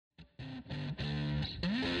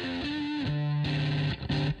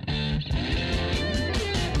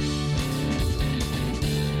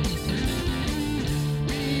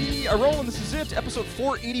are rolling. This is it, episode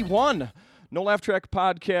 481. No Laugh Track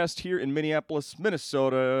podcast here in Minneapolis,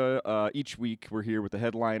 Minnesota. Each week we're here with the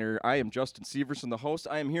headliner. I am Justin Severson, the host.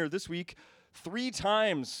 I am here this week 3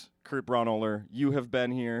 times. Kurt Braunohler, you have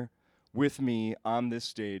been here with me on this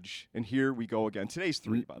stage, and here we go again. Today's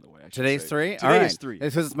 3, by the way. Today's 3? Today All right. is 3.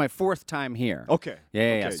 This is my 4th time here. Okay.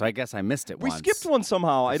 Yeah. Okay. So I guess I missed it once. We skipped one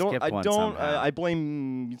somehow. I Skipped one somehow. I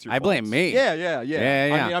blame. It's your I blame fault. me. Yeah.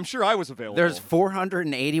 Yeah. I mean, I'm sure I was available. There's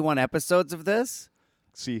 481 episodes of this?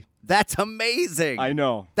 See, That's amazing. I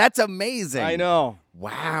know. That's amazing. I know.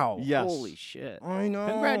 Wow. Yes. Holy shit. I know.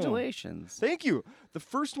 Congratulations. Thank you. The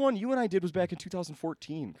first one you and I did was back in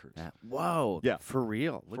 2014, Kurt. Whoa. Yeah. For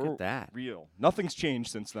real. Look For at that. Real. Nothing's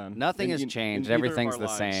changed since then. Nothing has changed. in either of Everything's our the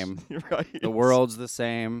lives. same. You're right. The world's the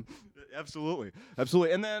same. Absolutely.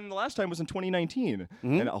 And then the last time was in 2019,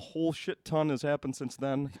 and a whole shit ton has happened since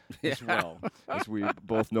then as well, as we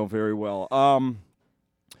both know very well.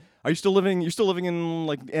 Are you still living? You're still living in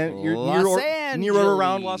like near or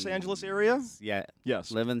around Los Angeles area? Yeah.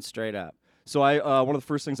 Yes. Living straight up. So I one of the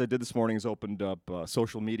first things I did this morning is opened up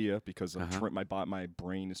social media because my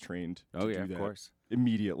brain is trained to do that of course.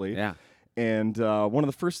 immediately. Yeah. And one of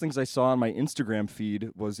the first things I saw on my Instagram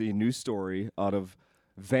feed was a news story out of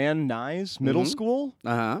Van Nuys Middle School.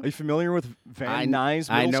 Uh-huh. Are you familiar with Van Nuys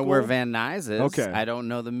Middle I know School? where Van Nuys is. Okay. I don't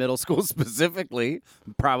know the middle school specifically.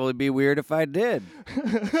 Probably be weird if I did.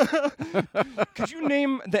 Could you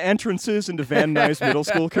name the entrances into Van Nuys Middle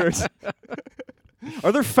School, Kurt?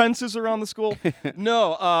 Are there fences around the school?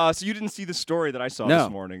 No. So you didn't see the story that I saw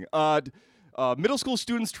this morning. Middle school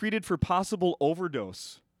students treated for possible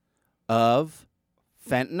overdose. Of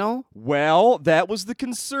fentanyl? Well, that was the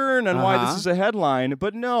concern on why this is a headline,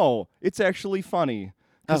 but no, it's actually funny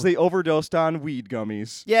because they overdosed on weed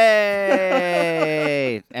gummies.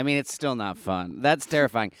 Yay! I mean, it's still not fun. That's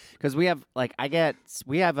terrifying because we have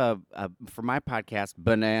a for my podcast,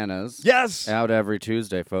 Bananas. Yes, out every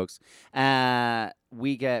Tuesday, folks.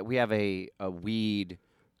 We have a weed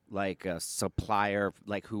like a supplier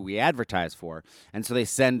like who we advertise for, and so they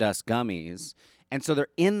send us gummies. And so they're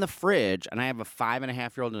in the fridge, and I have a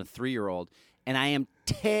 5.5-year-old and a 3-year-old, and I am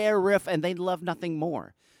terrified, and they love nothing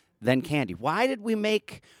more than candy. Why did we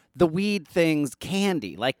make the weed things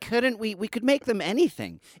candy? Like, couldn't we could make them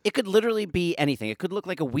anything. It could literally be anything. It could look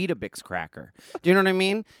like a Weetabix cracker. Do you know what I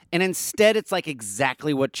mean? And instead, it's like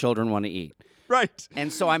exactly what children want to eat. Right.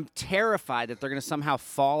 And so I'm terrified that they're going to somehow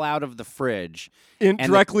fall out of the fridge.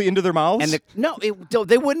 Directly into their mouths? They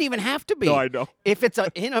wouldn't even have to be. No, I know. If it's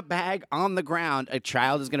in a bag on the ground, a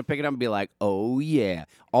child is going to pick it up and be like, oh, yeah.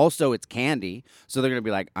 Also, it's candy. So they're going to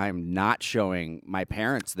be like, I'm not showing my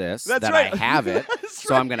parents this, That's that right. I have it.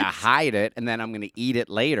 So right. I'm going to hide it, and then I'm going to eat it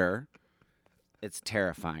later. It's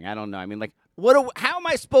terrifying. I don't know. I mean, like, how am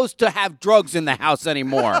I supposed to have drugs in the house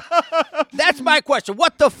anymore? That's my question.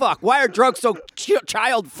 What the fuck? Why are drugs so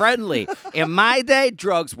child-friendly? In my day,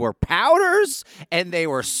 drugs were powders, and they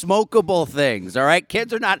were smokable things, all right?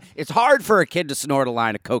 Kids are not – it's hard for a kid to snort a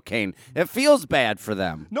line of cocaine. It feels bad for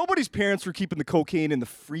them. Nobody's parents were keeping the cocaine in the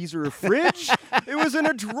freezer or fridge. It was in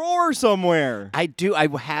a drawer somewhere. I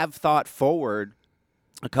have thought forward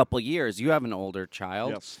a couple years. You have an older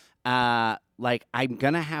child. Yes. Like, I'm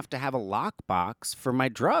going to have a lockbox for my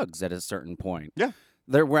drugs at a certain point. Yeah.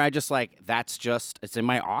 Where I just it's in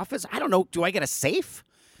my office. I don't know. Do I get a safe?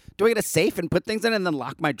 Do I get a safe and put things in and then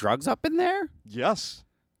lock my drugs up in there? Yes,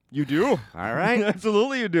 you do. All right.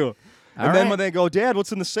 Absolutely you do. All and then right. when they go, Dad,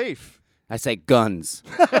 what's in the safe? I say guns.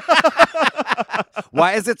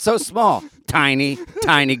 Why is it so small? Tiny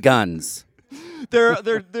guns. They're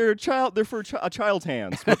for a child's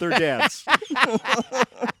hands, but they're dad's.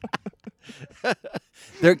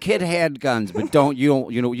 They're kid handguns, but you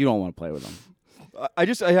don't want to play with them.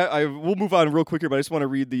 I will move on real quick here, but I just want to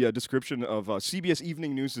read the description of CBS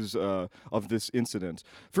Evening News' of this incident.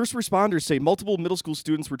 First responders say multiple middle school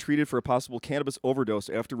students were treated for a possible cannabis overdose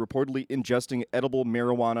after reportedly ingesting edible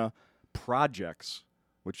marijuana projects.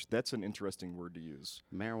 Which, that's an interesting word to use.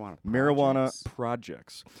 Marijuana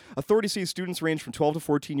projects. Authorities say students range from 12 to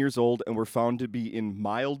 14 years old and were found to be in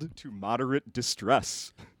mild to moderate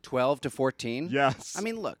distress. 12 to 14? Yes. I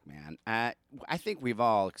mean, look, man, I think we've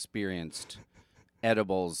all experienced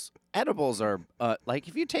edibles. Edibles are, like,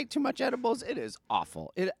 if you take too much edibles, it is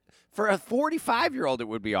awful. For a 45-year-old, it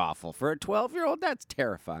would be awful. For a 12-year-old, that's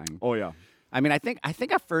terrifying. Oh, yeah. I mean, I think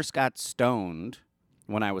I first got stoned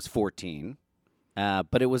when I was 14.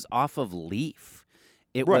 But it was off of leaf.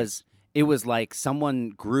 It was like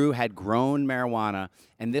someone had grown marijuana,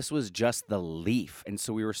 and this was just the leaf. And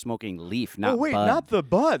so we were smoking leaf, not bud. Not the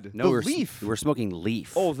bud. No, the leaf. We were smoking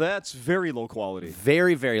leaf. Oh, that's very low quality.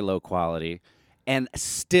 Very, very low quality. And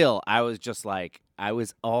still, I was just like, I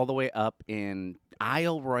was all the way up in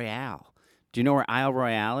Isle Royale. Do you know where Isle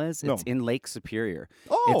Royale is? No. It's in Lake Superior.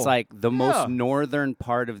 Oh, It's like the yeah. most northern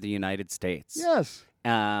part of the United States. Yes.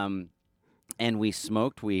 And we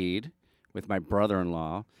smoked weed with my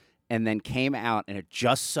brother-in-law, and then came out, and it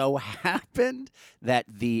just so happened that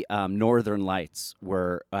the Northern Lights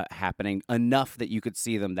were happening enough that you could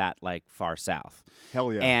see them that like far south.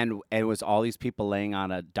 Hell yeah. And it was all these people laying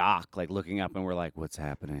on a dock, like looking up, and we're like, "What's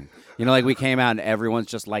happening?" You know, like we came out, and everyone's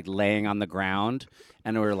just like laying on the ground,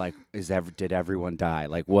 and we were like, "Did everyone die?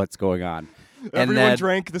 Like, what's going on?" Everyone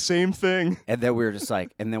drank the same thing. And then we were just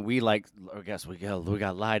like, and then we like, I guess we got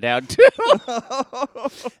to lie down too.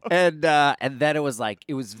 and then it was like,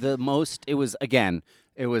 it was the most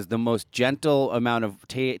gentle amount of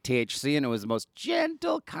THC, and it was the most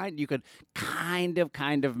gentle kind. You could kind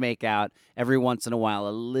of make out every once in a while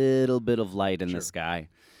a little bit of light in the sky.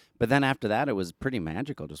 But then after that, it was pretty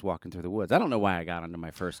magical just walking through the woods. I don't know why I got onto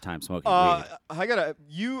my first time smoking weed. I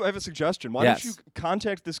have a suggestion. Why don't you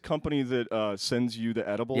contact this company that sends you the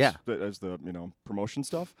edibles as the promotion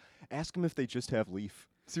stuff? Ask them if they just have leaf.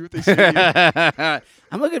 See what they say.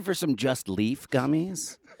 I'm looking for some just leaf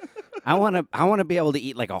gummies. I want to be able to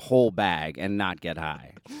eat like a whole bag and not get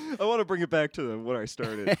high. I want to bring it back to when I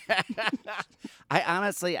started. I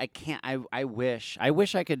honestly can't. I wish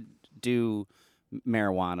I could do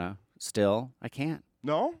marijuana still. I can't.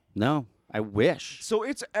 No? No. I wish. So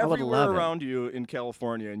it's everywhere around you in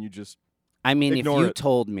California, and you just I mean, if you it.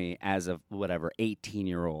 told me as a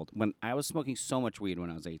 18-year-old, when I was smoking so much weed when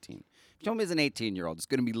I was 18, if you told me as an 18-year-old it's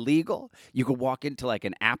going to be legal, you could walk into like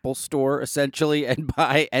an Apple store essentially and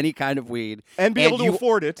buy any kind of weed. And be able to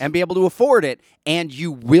afford it. And be able to afford it, and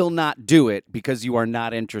you will not do it because you are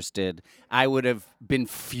not interested, I would have been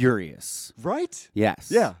furious. Right? Yes.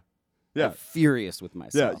 Yeah. Yeah. I'm furious with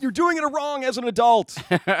myself. Yeah. You're doing it wrong as an adult.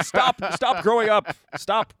 Stop growing up.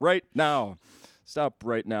 Stop right now. Stop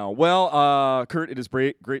right now. Well, Kurt, it is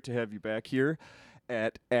great to have you back here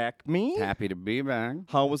at Acme. Happy to be back.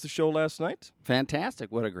 How was the show last night? Fantastic.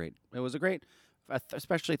 It was a great,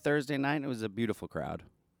 especially Thursday night. It was a beautiful crowd.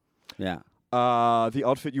 Yeah. The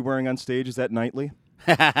outfit you're wearing on stage, is that nightly?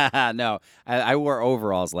 No, I wore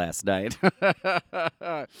overalls last night,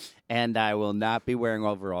 and I will not be wearing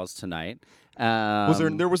overalls tonight.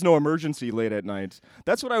 There was no emergency late at night.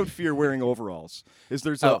 That's what I would fear wearing overalls.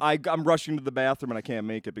 I'm rushing to the bathroom and I can't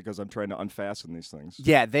make it because I'm trying to unfasten these things.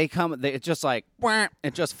 Yeah, it's just like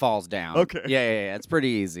it just falls down. Okay. Yeah. It's pretty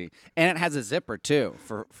easy, and it has a zipper too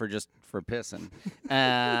for pissing,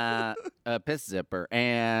 a piss zipper.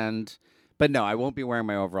 But no, I won't be wearing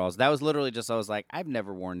my overalls. That was literally I was like, I've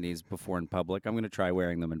never worn these before in public. I'm going to try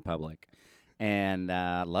wearing them in public. And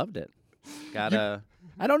loved it.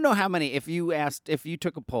 I don't know how many. If you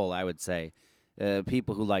took a poll, I would say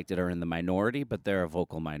people who liked it are in the minority, but they're a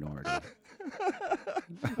vocal minority.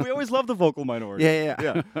 We always love the vocal minority.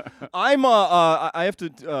 Yeah. I have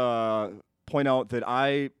to point out that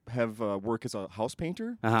I have work as a house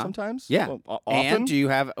painter sometimes. Yeah. Well, often. And do you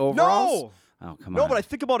have overalls? No. Oh, come on. No, but I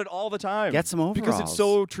think about it all the time. Get some overalls. Because it's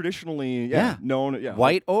so traditionally known. Yeah.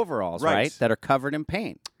 White overalls, Right. That are covered in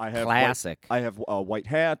paint. I have classic. I have a white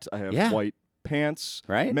hat. I have white pants.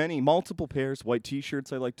 Right. Multiple pairs. White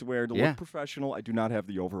T-shirts I like to wear to Yeah. look professional. I do not have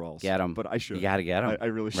the overalls. Get 'em. But I should. You got to get them. I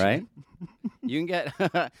really should. Right? You can get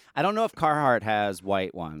I don't know if Carhartt has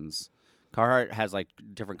white ones. Carhartt has like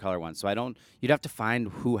different color ones. So you'd have to find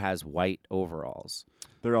who has white overalls.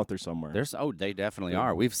 They're out there somewhere. They definitely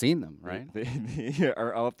are. We've seen them, right? They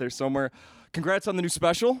are out there somewhere. Congrats on the new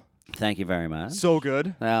special. Thank you very much. So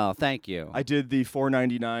good. Oh, thank you. I did the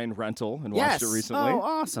 $4.99 rental and watched it recently. Oh,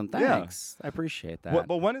 awesome. Thanks. I appreciate that.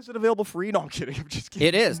 But when is it available free? No, I'm kidding. I'm just kidding.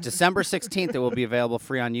 It is. December 16th, it will be available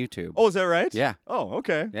free on YouTube. Oh, is that right? Yeah. Oh,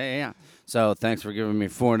 okay. Yeah. So thanks for giving me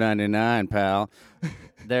 $4.99, pal.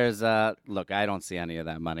 There's look, I don't see any of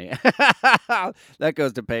that money. That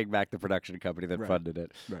goes to paying back the production company that funded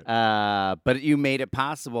it. Right. But you made it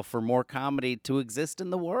possible for more comedy to exist in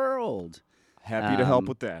the world. Happy to help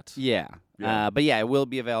with that. Yeah. But yeah, it will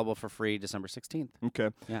be available for free December 16th.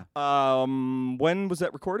 Okay. Yeah. When was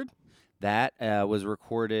that recorded? That was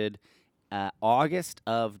recorded August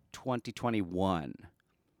of 2021.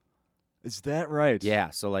 Is that right?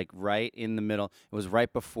 Yeah, so like right in the middle. It was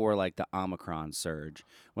right before like the Omicron surge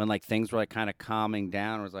when like things were like kind of calming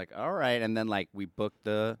down. It was like, all right, and then like we booked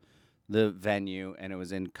the venue, and it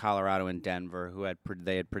was in Colorado and Denver,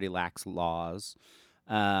 they had pretty lax laws.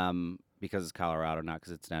 Because it's Colorado, not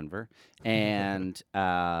because it's Denver, and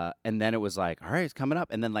then it was like, all right, it's coming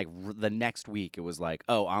up, and then like the next week it was like,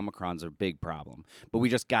 oh, Omicron's a big problem, but we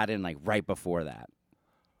just got in like right before that.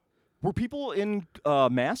 Were people in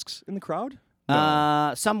masks in the crowd?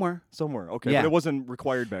 Somewhere. Somewhere. Okay, Yeah. but it wasn't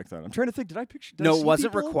required back then. I'm trying to think. Did I No, see it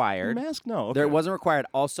wasn't people required. in mask? No. Okay. There wasn't required.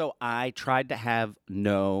 Also, I tried to have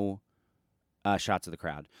no shots of the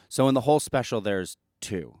crowd. So in the whole special, there's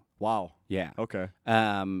 2. Wow. Yeah. Okay.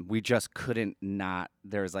 We just couldn't not.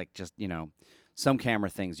 There's like just some camera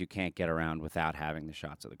things you can't get around without having the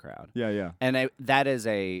shots of the crowd. Yeah. And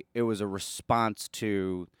it was a response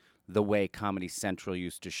to the way Comedy Central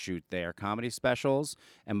used to shoot their comedy specials.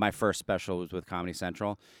 And my first special was with Comedy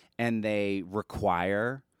Central. And they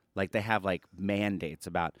require, like, they have, like, mandates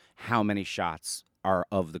about how many shots are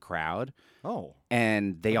of the crowd. Oh.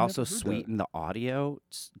 And they I've also never heard sweeten the audio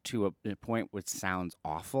to a point which sounds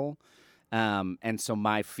awful. And so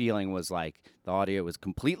my feeling was like the audio was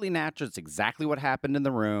completely natural. It's exactly what happened in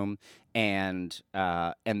the room, and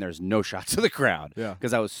there's no shots of the crowd. Yeah.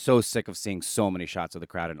 Because I was so sick of seeing so many shots of the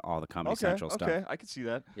crowd in all the Comedy Central stuff. Okay, I can see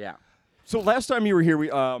that. Yeah. So last time you were here,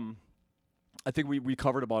 I think we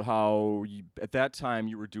covered about how at that time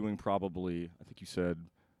you were doing probably, I think you said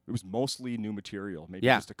it was mostly new material, maybe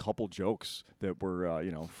just a couple jokes that were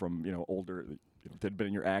from older that had been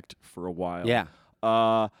in your act for a while. Yeah.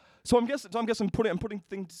 So I'm guessing I'm putting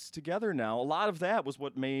things together now. A lot of that was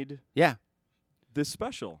what made this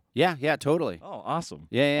special. Yeah, totally. Oh, awesome.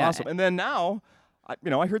 Yeah. Awesome. And then now,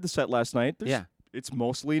 I heard the set last night. It's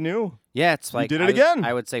mostly new. Yeah, it's like you did it again.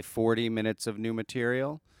 I would say 40 minutes of new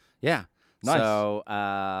material. Yeah. Nice. So,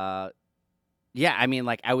 yeah, I mean,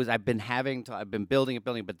 like I've been building it,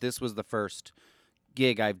 but this was the first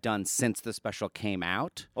gig I've done since the special came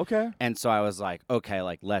out. Okay. And so I was like, okay,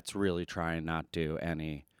 like let's really try and not do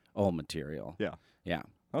any old material. Yeah.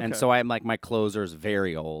 And Okay. so I'm like, my closer's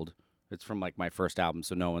very old. It's from like my first album,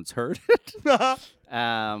 so no one's heard it.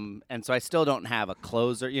 And so I still don't have a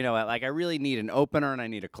closer. Like I really need an opener and I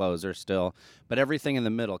need a closer still. But everything in the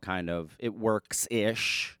middle kind of, it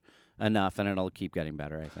works-ish enough, and it'll keep getting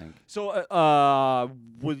better, I think. So,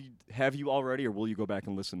 have you already, or will you go back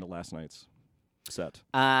and listen to last night's set?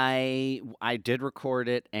 I did record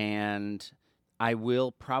it, and I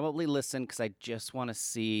will probably listen because I just want to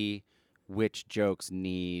see which jokes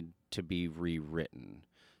need to be rewritten.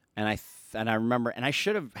 And I remember, and I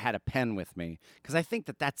should have had a pen with me because I think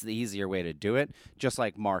that's the easier way to do it. Just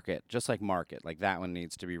like Market, like that one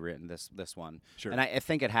needs to be written. This one, Sure. And I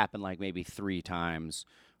think it happened like maybe 3 times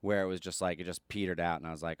where it was just like it just petered out, and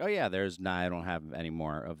I was like, oh yeah, I don't have any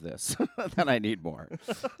more of this. Then I need more.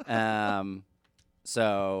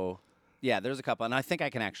 So yeah, there's a couple, and I think I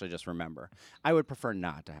can actually just remember. I would prefer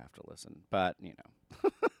not to have to listen, but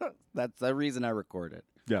that's the reason I record it.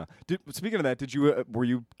 Yeah. Speaking of that, were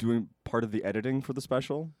you doing part of the editing for the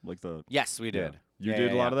special? Yes, we did. You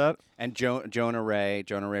did a lot of that? And Jonah Ray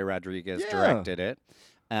Rodriguez directed it.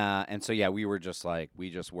 And so, yeah, we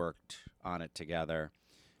just worked on it together,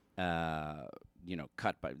 shot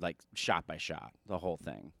by shot, the whole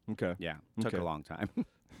thing. Okay. Yeah. Took a long time.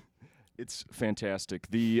 It's fantastic.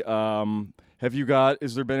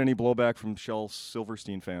 Has there been any blowback from Shel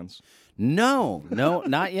Silverstein fans? No,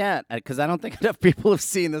 not yet. Because I don't think enough people have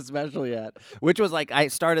seen the special yet. Which was like, I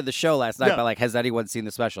started the show last night by like, has anyone seen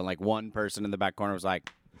the special? And like one person in the back corner was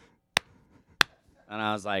like, and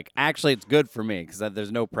I was like, actually, it's good for me because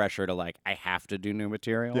there's no pressure to like, I have to do new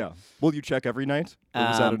material. Yeah. Will you check every night?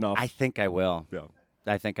 Or is that enough? I think I will. Yeah.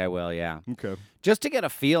 I think I will, yeah. Okay. Just to get a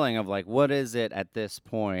feeling of like, what is it at this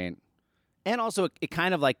point? And also, it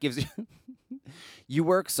kind of like gives you, you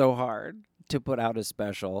work so hard to put out a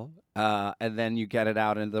special, and then you get it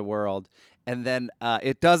out into the world, and then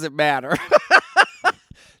it doesn't matter.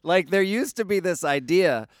 Like, there used to be this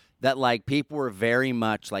idea that like people were very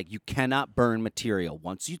much like, you cannot burn material.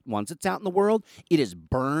 Once it's out in the world, it is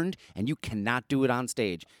burned, and you cannot do it on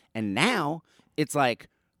stage. And now it's like,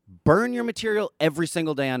 burn your material every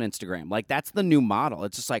single day on Instagram. Like, that's the new model.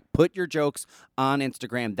 It's just like, put your jokes on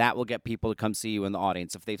Instagram. That will get people to come see you in the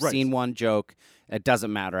audience. If they've seen one joke, it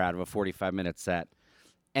doesn't matter out of a 45-minute set.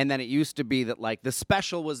 And then it used to be that, like, the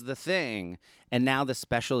special was the thing. And now the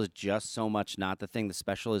special is just so much not the thing. The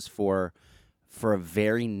special is for a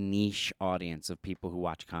very niche audience of people who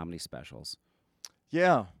watch comedy specials.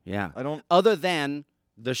 Yeah. Yeah. I don't... Other than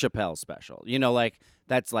the Chappelle special. Like,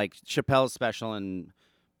 that's like Chappelle's special, and...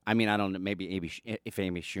 I mean, I don't know, maybe if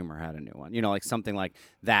Amy Schumer had a new one, like something like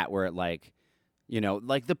that where it like,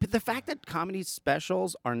 like the fact that comedy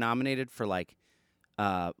specials are nominated for like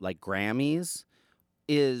Grammys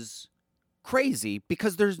is crazy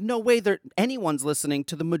because there's no way that anyone's listening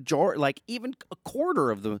to the majority, like even a quarter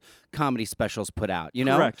of the comedy specials put out, you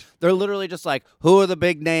know? Correct. They're literally just like, who are the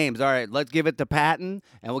big names? All right, let's give it to Patton,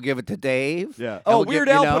 and we'll give it to Dave. Yeah. and Oh, we'll Weird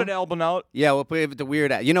give, Al you know, put an album out. Yeah, we'll give it to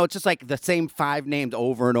Weird Al. You know, it's just like the same 5 names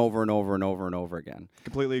over and over and over and over and over again.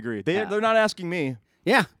 Completely agree. They're not asking me.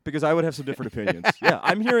 Yeah. Because I would have some different opinions. Yeah,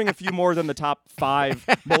 I'm hearing a few more than the top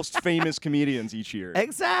 5 most famous comedians each year.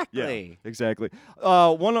 Exactly. Yeah, exactly.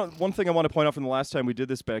 One thing I want to point out from the last time we did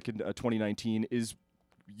this back in 2019 is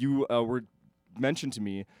you were mentioned to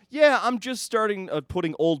me, yeah, I'm just starting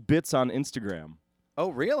putting old bits on Instagram. Oh,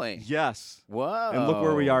 really? Yes. Whoa. And look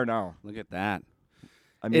where we are now. Look at that.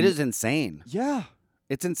 I mean, It is insane. Yeah.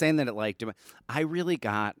 It's insane that I really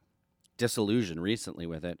got disillusioned recently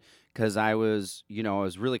with it because I was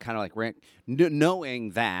really kind of like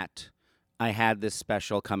knowing that I had this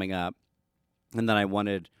special coming up and that I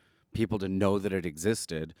wanted people to know that it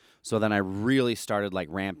existed. So then I really started like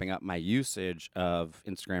ramping up my usage of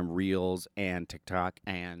Instagram Reels and TikTok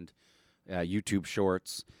and YouTube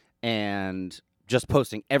Shorts and just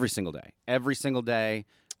posting every single day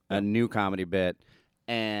a new comedy bit.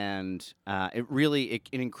 And it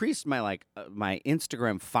increased my my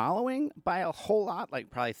Instagram following by a whole lot, like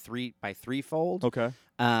probably threefold. Okay.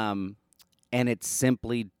 And it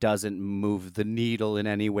simply doesn't move the needle in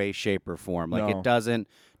any way, shape, or form. Like No. it doesn't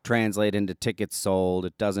translate into tickets sold.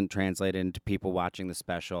 It doesn't translate into people watching the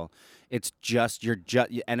special. It's just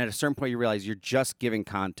and at a certain point you realize you're just giving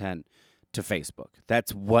content to Facebook.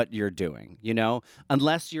 That's what you're doing, you know?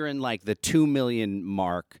 Unless you're in like the 2 million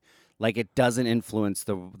mark. Like, it doesn't influence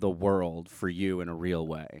the world for you in a real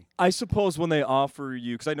way. I suppose when they offer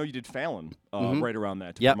you, because I know you did Fallon right around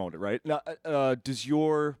that to promote it, right? Now,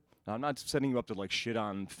 I'm not setting you up to like shit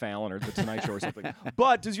on Fallon or the Tonight Show or something,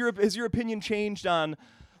 but has your opinion changed on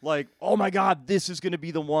like, oh my God, this is going to be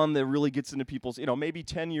the one that really gets into people's, maybe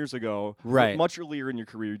 10 years ago, right? Much earlier in your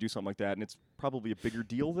career, you do something like that, and it's probably a bigger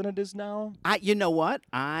deal than it is now. You know what?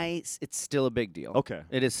 It's still a big deal. Okay,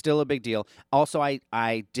 it is still a big deal. Also,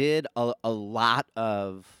 I did a lot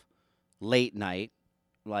of late night,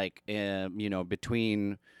 like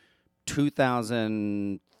between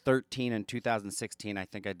 2013 and 2016. I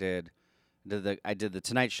think I did the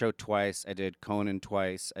Tonight Show twice. I did Conan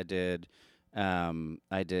twice. I did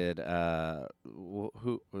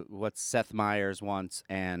what's Seth Meyers once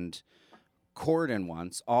and Corden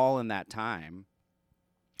once, all in that time.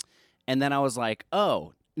 And then I was like,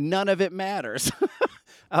 oh, none of it matters.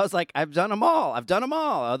 I was like, I've done them all,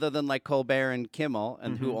 other than like Colbert and Kimmel,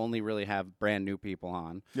 and who only really have brand new people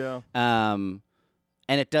on. Yeah. And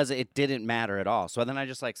it didn't matter at all. So then I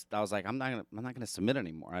was like, I'm not gonna submit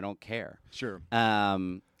anymore. I don't care. Sure.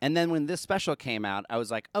 And then when this special came out, I was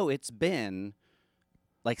like, oh, it's been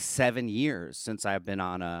like 7 years since I've been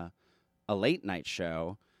on a late night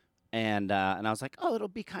show. And I was like, oh, it'll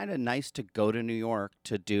be kind of nice to go to New York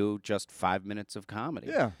to do just 5 minutes of comedy.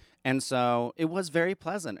 Yeah. And so it was very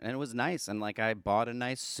pleasant and it was nice. And like I bought a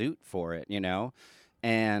nice suit for it,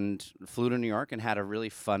 and flew to New York and had a really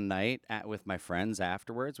fun night with my friends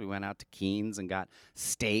afterwards. We went out to Keen's and got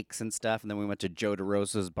steaks and stuff. And then we went to Joe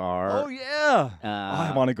DeRosa's bar. Oh, yeah.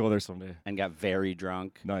 I want to go there someday. And got very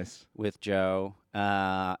drunk. Nice. With Joe.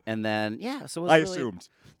 And then, so it was assumed.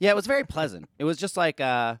 Yeah, it was very pleasant. It was just like...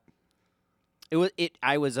 I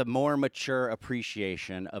was a more mature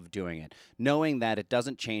appreciation of doing it, knowing that it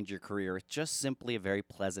doesn't change your career. It's just simply a very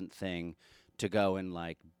pleasant thing to go and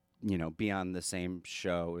be on the same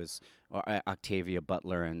show as Octavia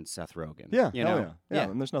Butler and Seth Rogen. Yeah, yeah,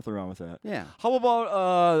 and there's nothing wrong with that. Yeah. How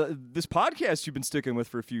about this podcast you've been sticking with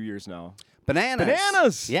for a few years now?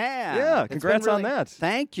 Bananas. Yeah. Yeah. Congrats on that.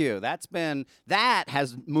 Thank you. That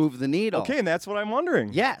has moved the needle. Okay, and that's what I'm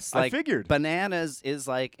wondering. Yes. I figured. Bananas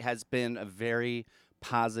has been a very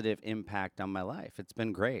positive impact on my life. It's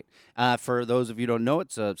been great. For those of you who don't know,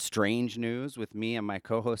 it's a Strange News with me and my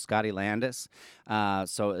co-host Scotty Landis.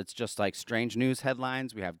 So it's just like Strange News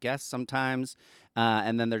headlines. We have guests sometimes,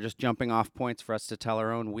 and then they're just jumping off points for us to tell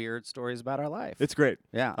our own weird stories about our life. It's great.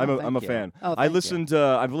 Yeah, I'm a fan. Oh, I've listened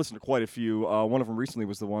to quite a few. One of them recently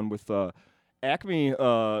was the one with Acme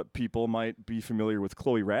people might be familiar with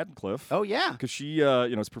Chloe Radcliffe. Oh, yeah. Because she,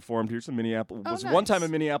 has performed here. Some Minneapolis. Was one time a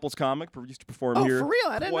Minneapolis comic. Used to perform here. Oh, for real?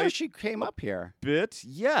 I didn't know she came up here. Bit,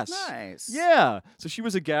 yes. Nice. Yeah. So she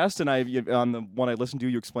was a guest, and on the one I listened to,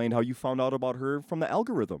 you explained how you found out about her from the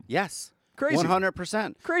algorithm. Yes. Crazy.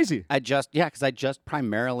 100%. Crazy. Because I just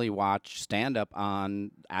primarily watch stand-up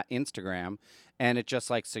on Instagram, and it just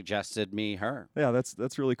suggested me her. Yeah,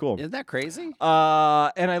 that's really cool. Isn't that crazy?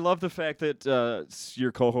 And I love the fact that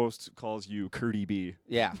your co-host calls you Curdy B.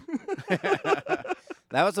 Yeah.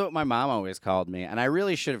 That was what my mom always called me, and I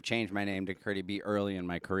really should have changed my name to Cardi B early in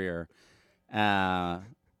my career.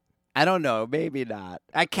 I don't know, maybe not.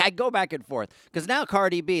 I go back and forth because now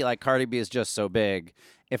Cardi B is just so big.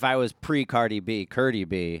 If I was pre-Cardi B, Cardi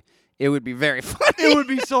B, it would be very funny. It would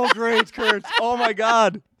be so great, Kurt. Oh my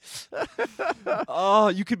God. Oh,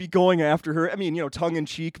 you could be going after her. I mean, tongue in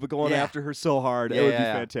cheek, but going after her so hard. It would be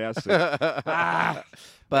fantastic. But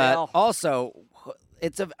well. also,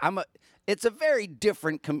 it's a very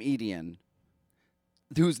different comedian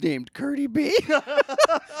who's named Cardi B.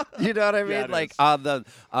 You know what I mean? Yeah, like is.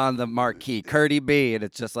 on the marquee, Cardi B, and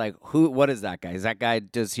it's just like, what is that guy? Is that guy,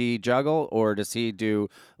 does he juggle or does he do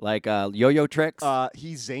like yo-yo tricks?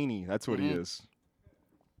 He's zany. That's what he is.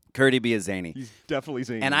 Cardi B is zany. He's definitely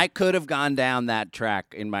zany. And I could have gone down that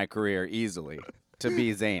track in my career easily to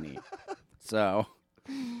be zany. So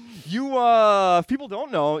You, if people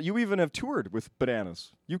don't know, you even have toured with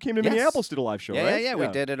Bananas. You came to Yes. Minneapolis, did a live show, yeah, right? yeah. We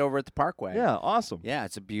did it over at the Parkway. Yeah, awesome. Yeah,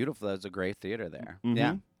 it's a great theater there. Mhm.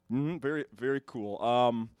 Yeah. Mm-hmm. Very, very cool.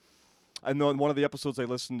 I know in one of the episodes I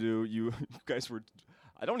listened to, you guys were,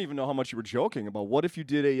 I don't even know how much you were joking about. What if you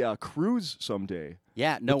did a cruise someday?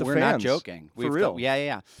 Yeah, no, the we're not fans. joking. For real.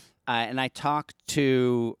 Yeah. And I talked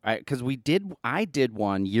to, because I did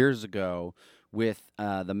one years ago with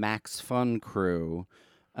the Max Fun crew.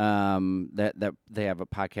 That they have a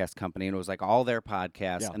podcast company, and it was like all their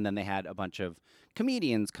podcasts, Yeah. and then they had a bunch of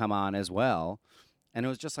comedians come on as well. And it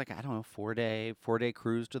was just like, I don't know, 4-day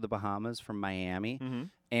cruise to the Bahamas from Miami, Mm-hmm.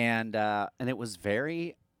 and it was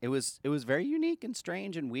very very unique and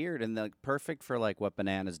strange and weird, and like perfect for like what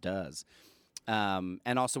Bananas does. And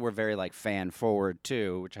also we're very like fan forward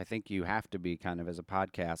too, which I think you have to be kind of as a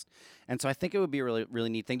podcast. And so I think it would be a really, really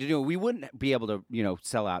neat thing to do. We wouldn't be able to,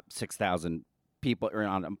 sell out 6,000 people or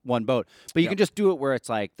on one boat, but you can just do it where it's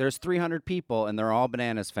like there's 300 people and they're all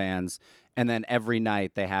Bananas fans, and then every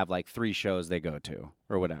night they have like 3 shows they go to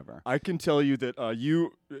or whatever. I can tell you that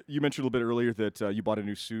you mentioned a little bit earlier that you bought a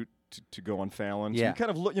new suit to go on Fallon. So Yeah. you kind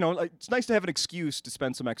of look, like, it's nice to have an excuse to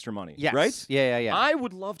spend some extra money. Yes. Right? Yeah. I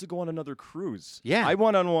would love to go on another cruise. Yeah. I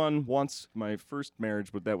went on one once, my first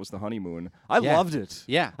marriage, but that was the honeymoon. I Yeah. loved it.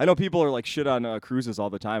 Yeah. I know people are like shit on cruises all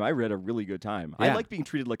the time. I had a really good time. I Yeah. like being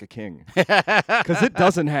treated like a king because it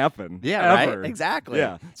doesn't happen. Yeah, ever. right? Exactly.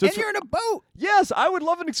 Yeah. So And it's- you're in a boat. yes, I would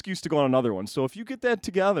love an excuse to go on another one. So if you get that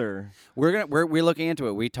together, We're looking into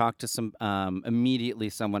it. We talked to some immediately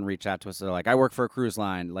someone reached out to us. They're like, I work for a cruise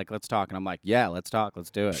line. Like, let's talk. And I'm like, yeah, let's talk.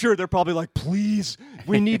 Let's do it. sure, they're probably like, please,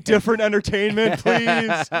 we need different entertainment,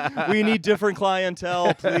 please. We need different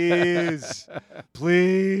clientele, please.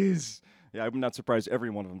 Please. Yeah, I'm not surprised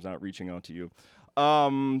every one of them's not reaching out to you.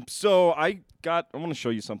 So I want to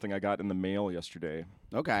show you something I got in the mail yesterday.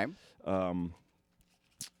 Okay.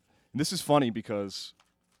 This is funny because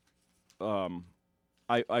I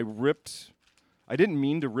didn't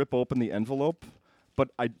mean to rip open the envelope, but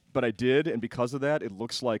I did, and because of that, it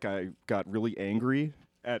looks like I got really angry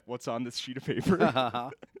at what's on this sheet of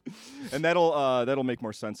paper. And that'll make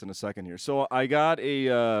more sense in a second here. So I got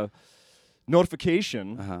a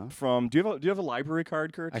notification from. Do you have a library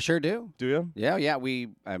card, Kurt? I sure do. Do you? Yeah.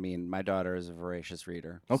 My daughter is a voracious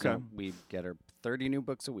reader. Okay. So we get her 30 new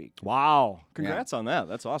books a week. Wow! Congrats on that.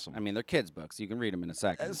 That's awesome. I mean, they're kids' books. You can read them in a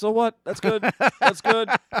second. So what? That's good. That's good.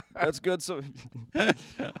 That's good. So,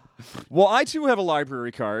 well, I too have a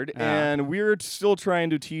library card, and we're still trying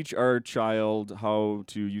to teach our child how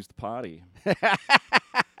to use the potty.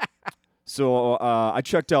 So I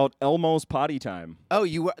checked out Elmo's Potty Time. Oh,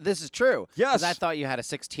 this is true. 'Cause Yes. I thought you had a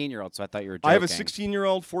 16-year-old, so I thought you were joking. I have a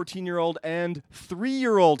 16-year-old, 14-year-old, and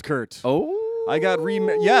 3-year-old, Kurt. Oh. I got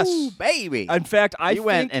yes. Baby. In fact, you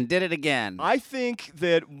went and did it again. I think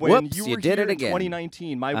that when Whoops, you you were did here it in again.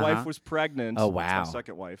 2019, my wife was pregnant. Oh, It's wow. my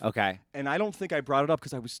second wife. Okay. And I don't think I brought it up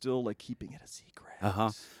because I was still like keeping it a secret.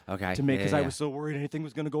 Okay. To make because I Yeah. was so worried anything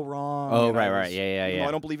was going to go wrong. Oh, and I right. was- Yeah. you know,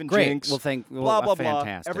 I don't believe in Great. jinx. Well, blah blah blah.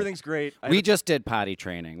 fantastic. Everything's great. We just did potty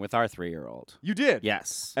training with our 3-year-old. You did.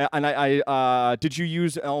 Yes. And I did you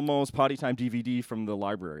use Elmo's Potty Time DVD from the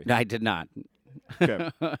library? I did not. Okay.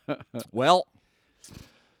 Well,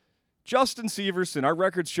 Justin Severson, our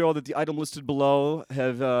records show that the item listed below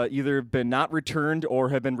have either been not returned or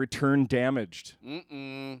have been return damaged.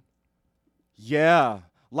 Yeah.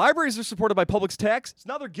 Libraries are supported by public tax.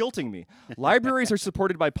 Now they're guilting me. Libraries are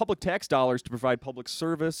supported by public tax dollars to provide public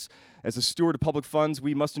service. As a steward of public funds,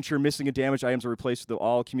 we must ensure missing and damaged items are replaced so that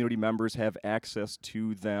all community members have access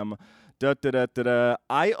to them.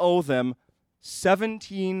 I owe them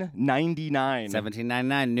 $17.99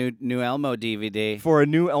 $17.99 new Elmo DVD. for a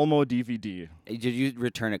new Elmo DVD. Did you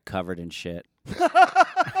return it covered in shit?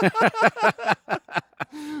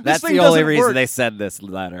 That's thing the only doesn't reason work. they sent this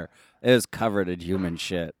letter. It was covered in human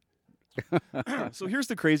shit. So here's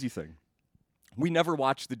the crazy thing. We never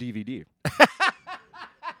watched the DVD.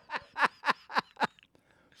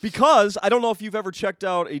 Because I don't know if you've ever checked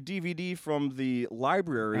out a DVD from the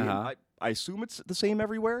library. And I assume it's the same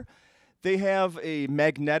everywhere. They have a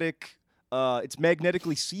magnetic, it's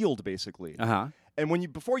magnetically sealed, basically.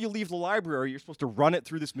 And before you leave the library, you're supposed to run it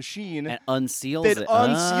through this machine. And unseals that it.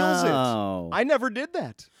 unseals Oh. it. I never did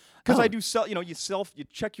that. Because I do you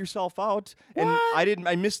check yourself out, and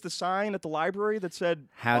I missed the sign at the library that said.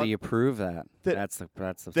 How do you prove that? That's the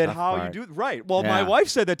that tough how part. you do it. Right. Well, my Yeah. wife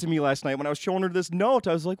said that to me last night when I was showing her this note.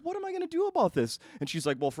 I was like, what am I going to do about this? And she's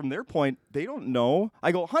like, well, from their point, they don't know.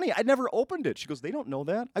 I go, honey, I never opened it. She goes, they don't know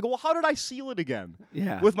that. I go, well, how did I seal it again?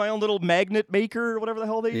 Yeah. With my own little magnet maker or whatever the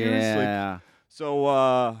hell they use. Yeah. So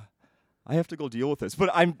I have to go deal with this.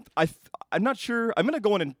 But I'm not sure. I'm going to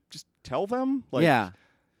go in and just tell them. Like, yeah.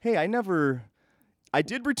 hey, I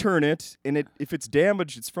did return it, and if it's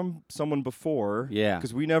damaged, it's from someone before. Yeah.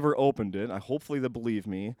 Because we never opened it. Hopefully they'll believe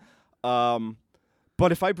me.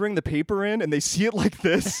 But if I bring the paper in and they see it like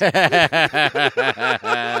this, They're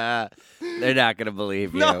not going to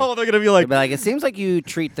believe you. no, they're gonna be like, They'll be like, it seems like you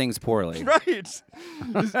treat things poorly. right?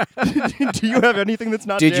 Do you have anything that's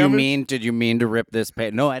not? Did you damaged? mean to rip this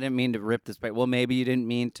paper? No, I didn't mean to rip this paper. Well, maybe you didn't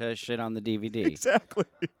mean to shit on the DVD. Exactly.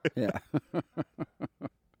 Yeah.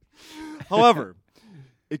 However,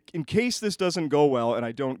 in case this doesn't go well and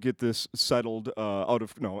I don't get this settled I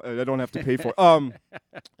don't have to pay for it.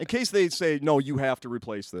 In case they say, no, you have to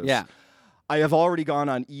replace this. Yeah. I have already gone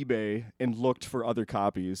on eBay and looked for other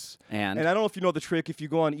copies. And I don't know if you know the trick. If you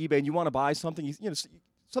go on eBay and you want to buy something,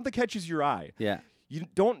 something catches your eye. yeah. You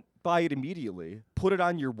don't buy it immediately. Put it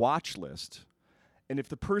on your watch list. And if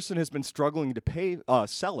the person has been struggling to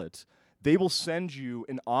sell it, they will send you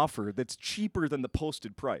an offer that's cheaper than the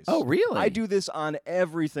posted price. Oh, really? I do this on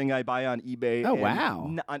everything I buy on eBay. Oh, and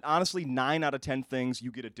wow. Honestly, 9 out of 10 things,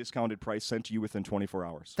 you get a discounted price sent to you within 24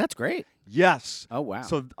 hours. That's great. Yes. Oh, wow.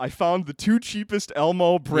 So I found the 2 cheapest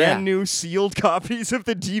Elmo brand new sealed copies of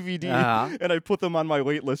the DVD, and I put them on my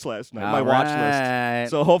wait list last night, my watch right.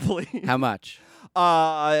 list. So hopefully. How much?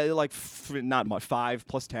 Not much, 5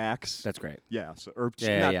 plus tax. That's great. Yeah,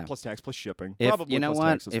 plus tax plus shipping. If Probably you know plus what,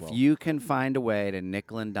 tax as if well. you can find a way to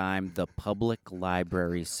nickel and dime the public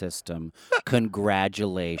library system,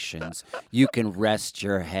 congratulations. You can rest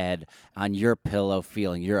your head on your pillow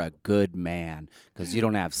feeling you're a good man because you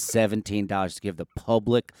don't have $17 to give the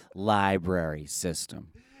public library system.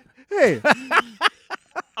 Hey,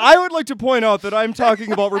 I would like to point out that I'm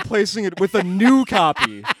talking about replacing it with a new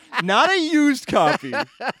copy, not a used copy,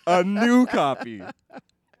 a new copy.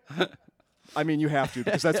 I mean, you have to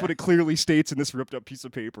because that's what it clearly states in this ripped up piece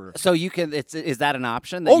of paper. So you can. Is that an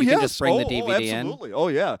option that you can just bring the DVD in? Absolutely. Oh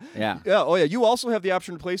yeah. Yeah. Yeah. Oh yeah. You also have the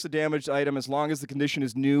option to replace the damaged item as long as the condition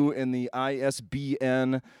is new and the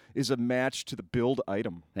ISBN is a match to the build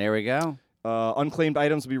item. There we go. Unclaimed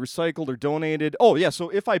items will be recycled or donated. Oh yeah. So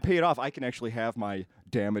if I pay it off, I can actually have my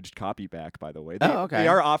damaged copy back. By the way. Okay. They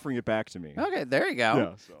are offering it back to me. Okay, there you go.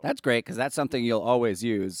 Yeah, so. That's great because that's something you'll always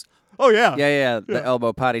use. Oh yeah. Yeah. The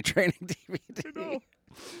elbow potty training DVD.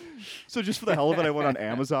 So just for the hell of it, I went on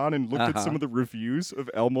Amazon and looked at some of the reviews of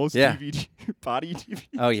Elmo's DVD, potty DVD.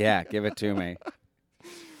 Oh yeah, give it to me.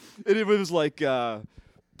 And it was like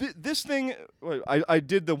this thing. I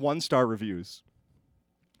did the 1-star reviews.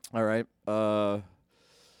 All right.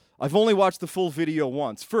 I've only watched the full video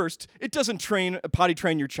once. First, it doesn't potty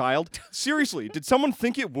train your child. Seriously, did someone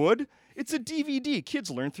think it would? It's a DVD.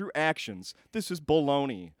 Kids learn through actions. This is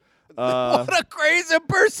baloney. What a crazy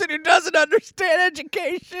person who doesn't understand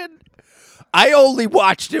education. I only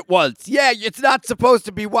watched it once. Yeah, it's not supposed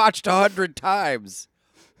to be watched 100 times.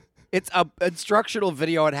 It's an instructional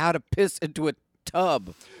video on how to piss into a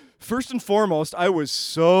tub. First and foremost, I was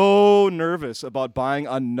so nervous about buying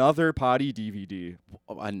another potty DVD.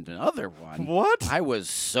 Another one? What? I was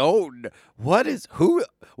so... What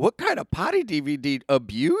kind of potty DVD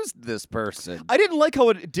abused this person? I didn't like how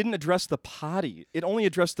it didn't address the potty. It only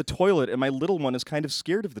addressed the toilet, and my little one is kind of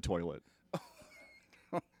scared of the toilet.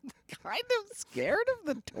 Kind of scared of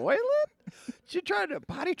the toilet? She tried to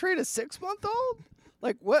potty train a 6-month-old?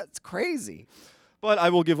 Like, what's crazy? But I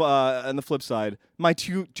will give, on the flip side, my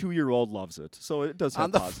two-year-old loves it. So it does have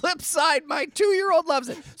On the positive. flip side, my 2-year-old loves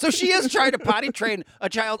it. So she is trying to potty train a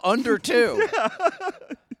child under 2.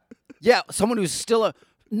 Yeah, someone who's still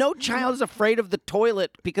no child is afraid of the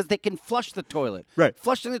toilet because they can flush the toilet. Right.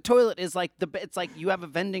 Flushing the toilet is like it's like you have a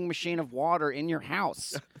vending machine of water in your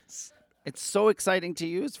house. It's so exciting to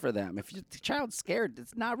use for them. If the child's scared,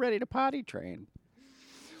 it's not ready to potty train.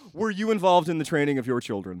 Were you involved in the training of your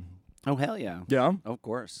children? Oh hell yeah. Yeah. Of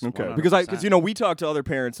course. Okay. 100%. Because we talk to other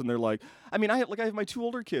parents and they're like, I mean, I have my 2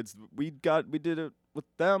 older kids. We did it with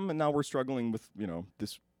them, and now we're struggling with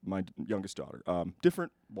my youngest daughter.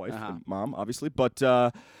 Different wife and mom, obviously, but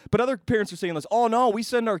other parents are saying this. Oh no, we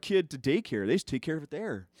send our kid to daycare. They just take care of it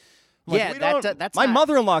there. I'm Yeah, that's my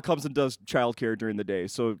mother-in-law comes and does childcare during the day,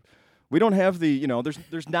 so we don't have the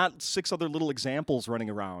there's not 6 other little examples running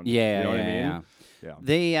around. Yeah, you know what I mean? yeah.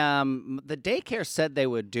 The daycare said they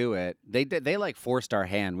would do it. They like forced our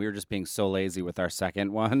hand. We were just being so lazy with our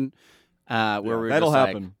second one. Where we were that'll just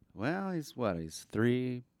happen. Like, well, he's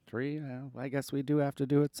 3. I guess we do have to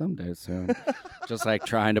do it someday soon. Just like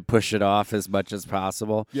trying to push it off as much as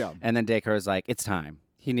possible. Yeah. And then daycare was like, it's time.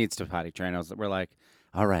 He needs to potty train. We're like,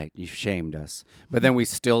 all right, you shamed us. But then we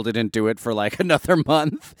still didn't do it for like another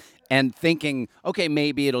month. And thinking, okay,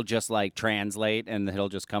 maybe it'll just like translate and he'll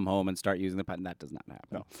just come home and start using the potty. And that does not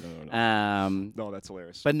happen. No. No, that's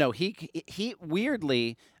hilarious. But no, he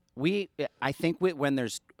weirdly, I think when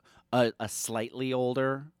there's a slightly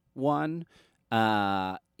older one,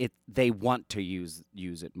 they want to use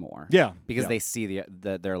it more. Yeah. Because they see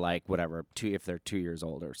they're like whatever, if they're 2 years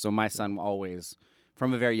older. So my son always,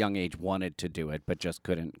 from a very young age, wanted to do it, but just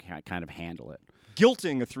couldn't kind of handle it.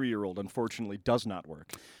 Guilting a 3-year-old, unfortunately, does not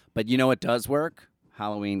work. But you know what does work?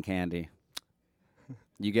 Halloween candy.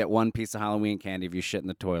 You get 1 piece of Halloween candy if you shit in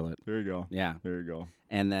the toilet. There you go. Yeah. There you go.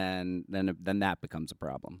 And then that becomes a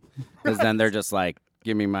problem. Because then they're just like,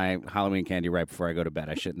 give me my Halloween candy right before I go to bed.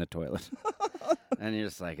 I shit in the toilet. And you're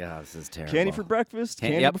just like, oh, this is terrible. Candy for breakfast,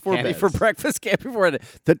 candy before bed. Candy for breakfast, candy before bed.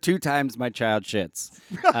 The 2 times my child shits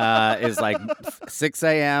is like 6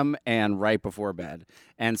 a.m. and right before bed.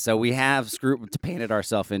 And so we have painted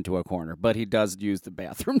ourselves into a corner, but he does use the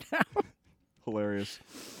bathroom now. Hilarious.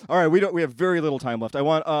 All right, we have very little time left. I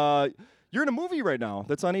want you're in a movie right now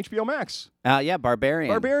that's on HBO Max. Yeah,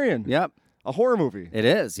 Barbarian. Barbarian. Yep. A horror movie. It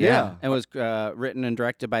is, yeah. It was written and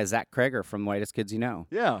directed by Zach Kreger from Whitest Kids You Know.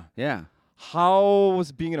 Yeah. Yeah. How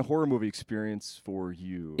was being in a horror movie experience for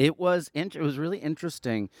you? It was really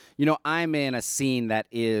interesting. I'm in a scene that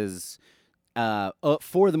is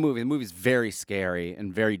for the movie. The movie's very scary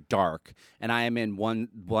and very dark, and I am in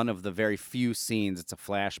one of the very few scenes. It's a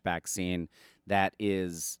flashback scene that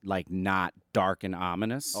is like not dark and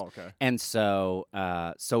ominous. Oh, okay. And so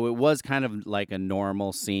it was kind of like a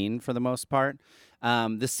normal scene for the most part.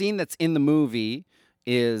 The scene that's in the movie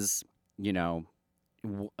is,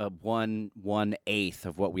 1/8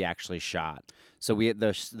 of what we actually shot. So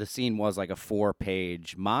the scene was like a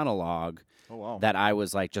 4-page monologue. Oh, wow. That I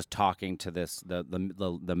was like just talking to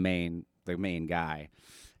the main guy,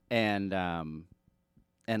 and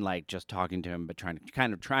like just talking to him, but trying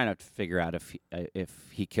to figure out if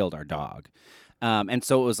he killed our dog. And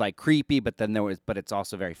so it was like creepy, but it's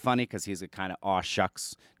also very funny because he's a kind of aw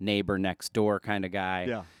shucks neighbor next door kind of guy.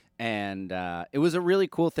 Yeah. And it was a really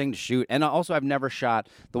cool thing to shoot. And also, I've never shot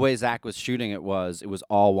the way Zach was shooting it was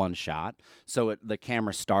all one shot. So the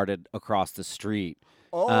camera started across the street.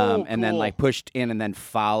 And then like pushed in and then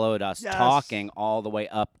followed us talking all the way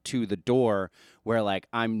up to the door where like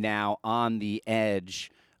I'm now on the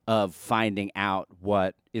edge of finding out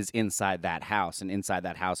what is inside that house, and inside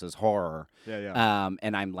that house is horror. Yeah.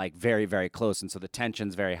 And I'm like very, very close, and so the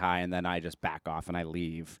tension's very high, and then I just back off and I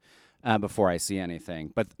leave before I see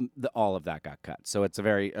anything. But all of that got cut, so it's a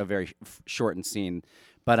very shortened scene.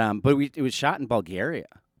 But it was shot in Bulgaria,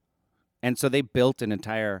 and so they built an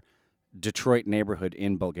entire Detroit neighborhood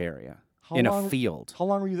in Bulgaria a field. How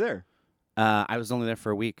long were you there? I was only there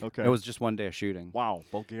for a week. Okay. It was just 1 day of shooting. Wow,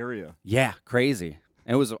 Bulgaria. Yeah, crazy.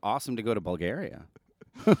 It was awesome to go to Bulgaria.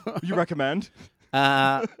 You recommend?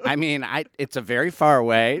 I mean, it's a very far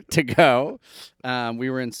way to go. We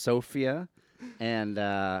were in Sofia, and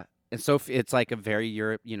Sofia, it's like a very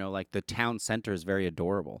Europe, like the town center is very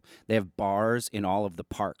adorable. They have bars in all of the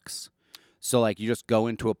parks. So like you just go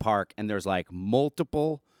into a park and there's like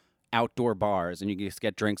multiple outdoor bars and you can just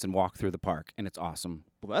get drinks and walk through the park, and it's awesome.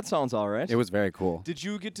 Well, that sounds all right. It was very cool. Did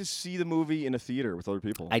you get to see the movie in a theater with other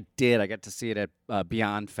people? I did. I got to see it at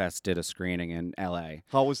Beyond Fest did a screening in L.A.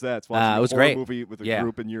 How was that? It's watching it was a horror great. movie with a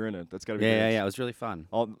group and you're in it. That's got to be great. Yeah. It was really fun.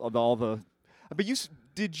 All the. But you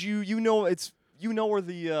know where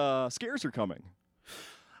the scares are coming.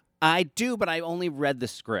 I do, but I only read the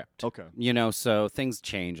script. Okay. So things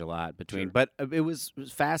change a lot between. Sure. But it was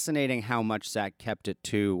fascinating how much Zach kept it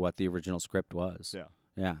to what the original script was. Yeah.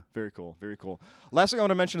 Yeah. Very cool. Very cool. Last thing I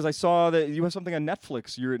want to mention is I saw that you have something on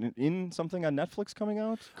Netflix. You're in something on Netflix coming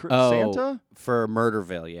out? Santa? For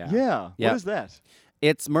Murderville, yeah. Yeah. Yep. What is that?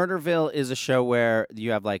 It's Murderville is a show where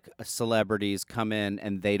you have like celebrities come in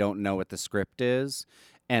and they don't know what the script is.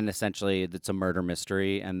 And essentially, it's a murder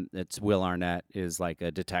mystery, and it's Will Arnett is like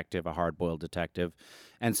a detective, a hard-boiled detective,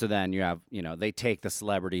 and so then you have, they take the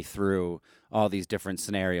celebrity through all these different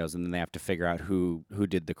scenarios, and then they have to figure out who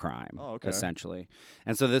did the crime, essentially.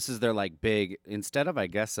 And so this is their like big. Instead of, I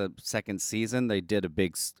guess, a second season, they did a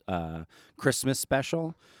big Christmas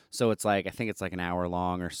special. So it's like I think it's like an hour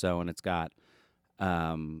long or so, and it's got.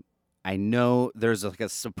 I know there's like a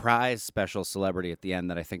surprise special celebrity at the end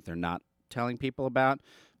that I think they're not telling people about.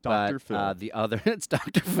 Dr. Phil. The other, it's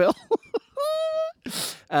Dr. Phil.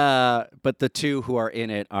 But the two who are in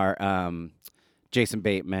it are Jason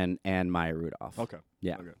Bateman and Maya Rudolph. Okay.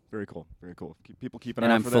 Yeah. Okay. Very cool. Very cool. People keep an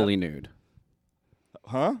And eye I'm for fully nude.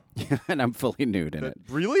 Huh? And I'm fully nude in it.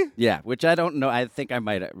 Really? Yeah, which I don't know. I think I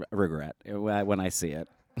might regret when I see it.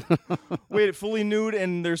 Wait, fully nude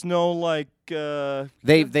and there's no like.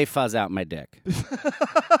 They fuzz out my dick.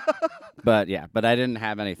 But I didn't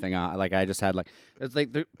have anything on. Like I just had like it's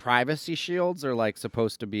like the privacy shields are like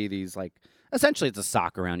supposed to be these like essentially it's a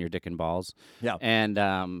sock around your dick and balls. Yeah.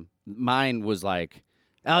 And mine was like,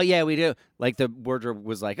 oh yeah, we do. Like the wardrobe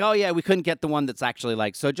was like, oh yeah, we couldn't get the one that's actually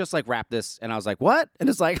like so just like wrap this. And I was like, what? And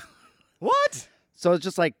it's like, what? So it's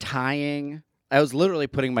just like tying. I was literally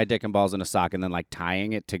putting my dick and balls in a sock and then like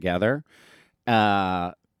tying it together.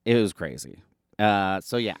 It was crazy.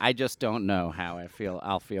 So yeah, I just don't know how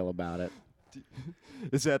I'll feel about it.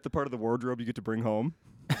 Is that the part of the wardrobe you get to bring home?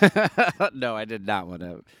 No, I did not want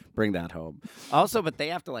to bring that home. Also, but they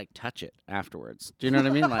have to like touch it afterwards. Do you know what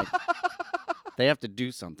I mean? Like they have to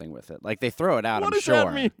do something with it. Like they throw it out. What I'm does sure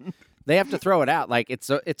that mean? They have to throw it out. Like it's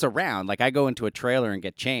around. Like I go into a trailer and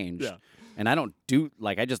get changed, and I don't do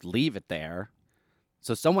like I just leave it there.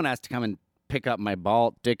 So someone has to come and pick up my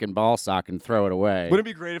dick and ball sock and throw it away. Wouldn't it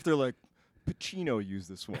be great if they're like, Pacino used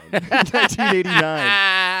this one,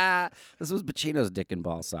 1989. This was Pacino's dick and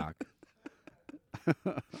ball sock.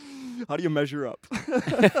 How do you measure up?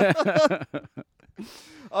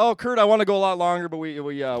 Oh, Kurt, I want to go a lot longer, but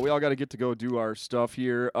we all got to get to go do our stuff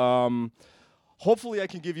here. Hopefully, I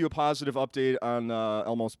can give you a positive update on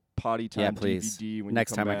Elmo's Potty Time Yeah, please. DVD when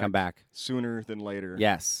Next you come time back. I come back. Sooner than later.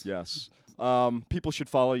 Yes. Yes. People should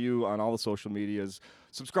follow you on all the social medias.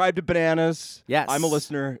 Subscribe to Bananas. Yes. I'm a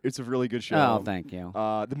listener. It's a really good show. Oh, thank you.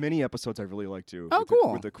 The mini episodes I really like too. Oh, cool.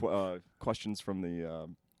 cool. With the questions from the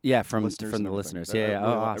from listeners the and everything. listeners. I Yeah.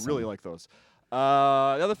 really, I really like those. The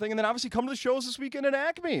other thing, and then obviously come to the shows this weekend at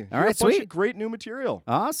Acme. All right, a bunch sweet. of great new material.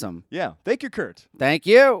 Awesome. Yeah. Thank you, Kurt. Thank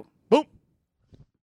you.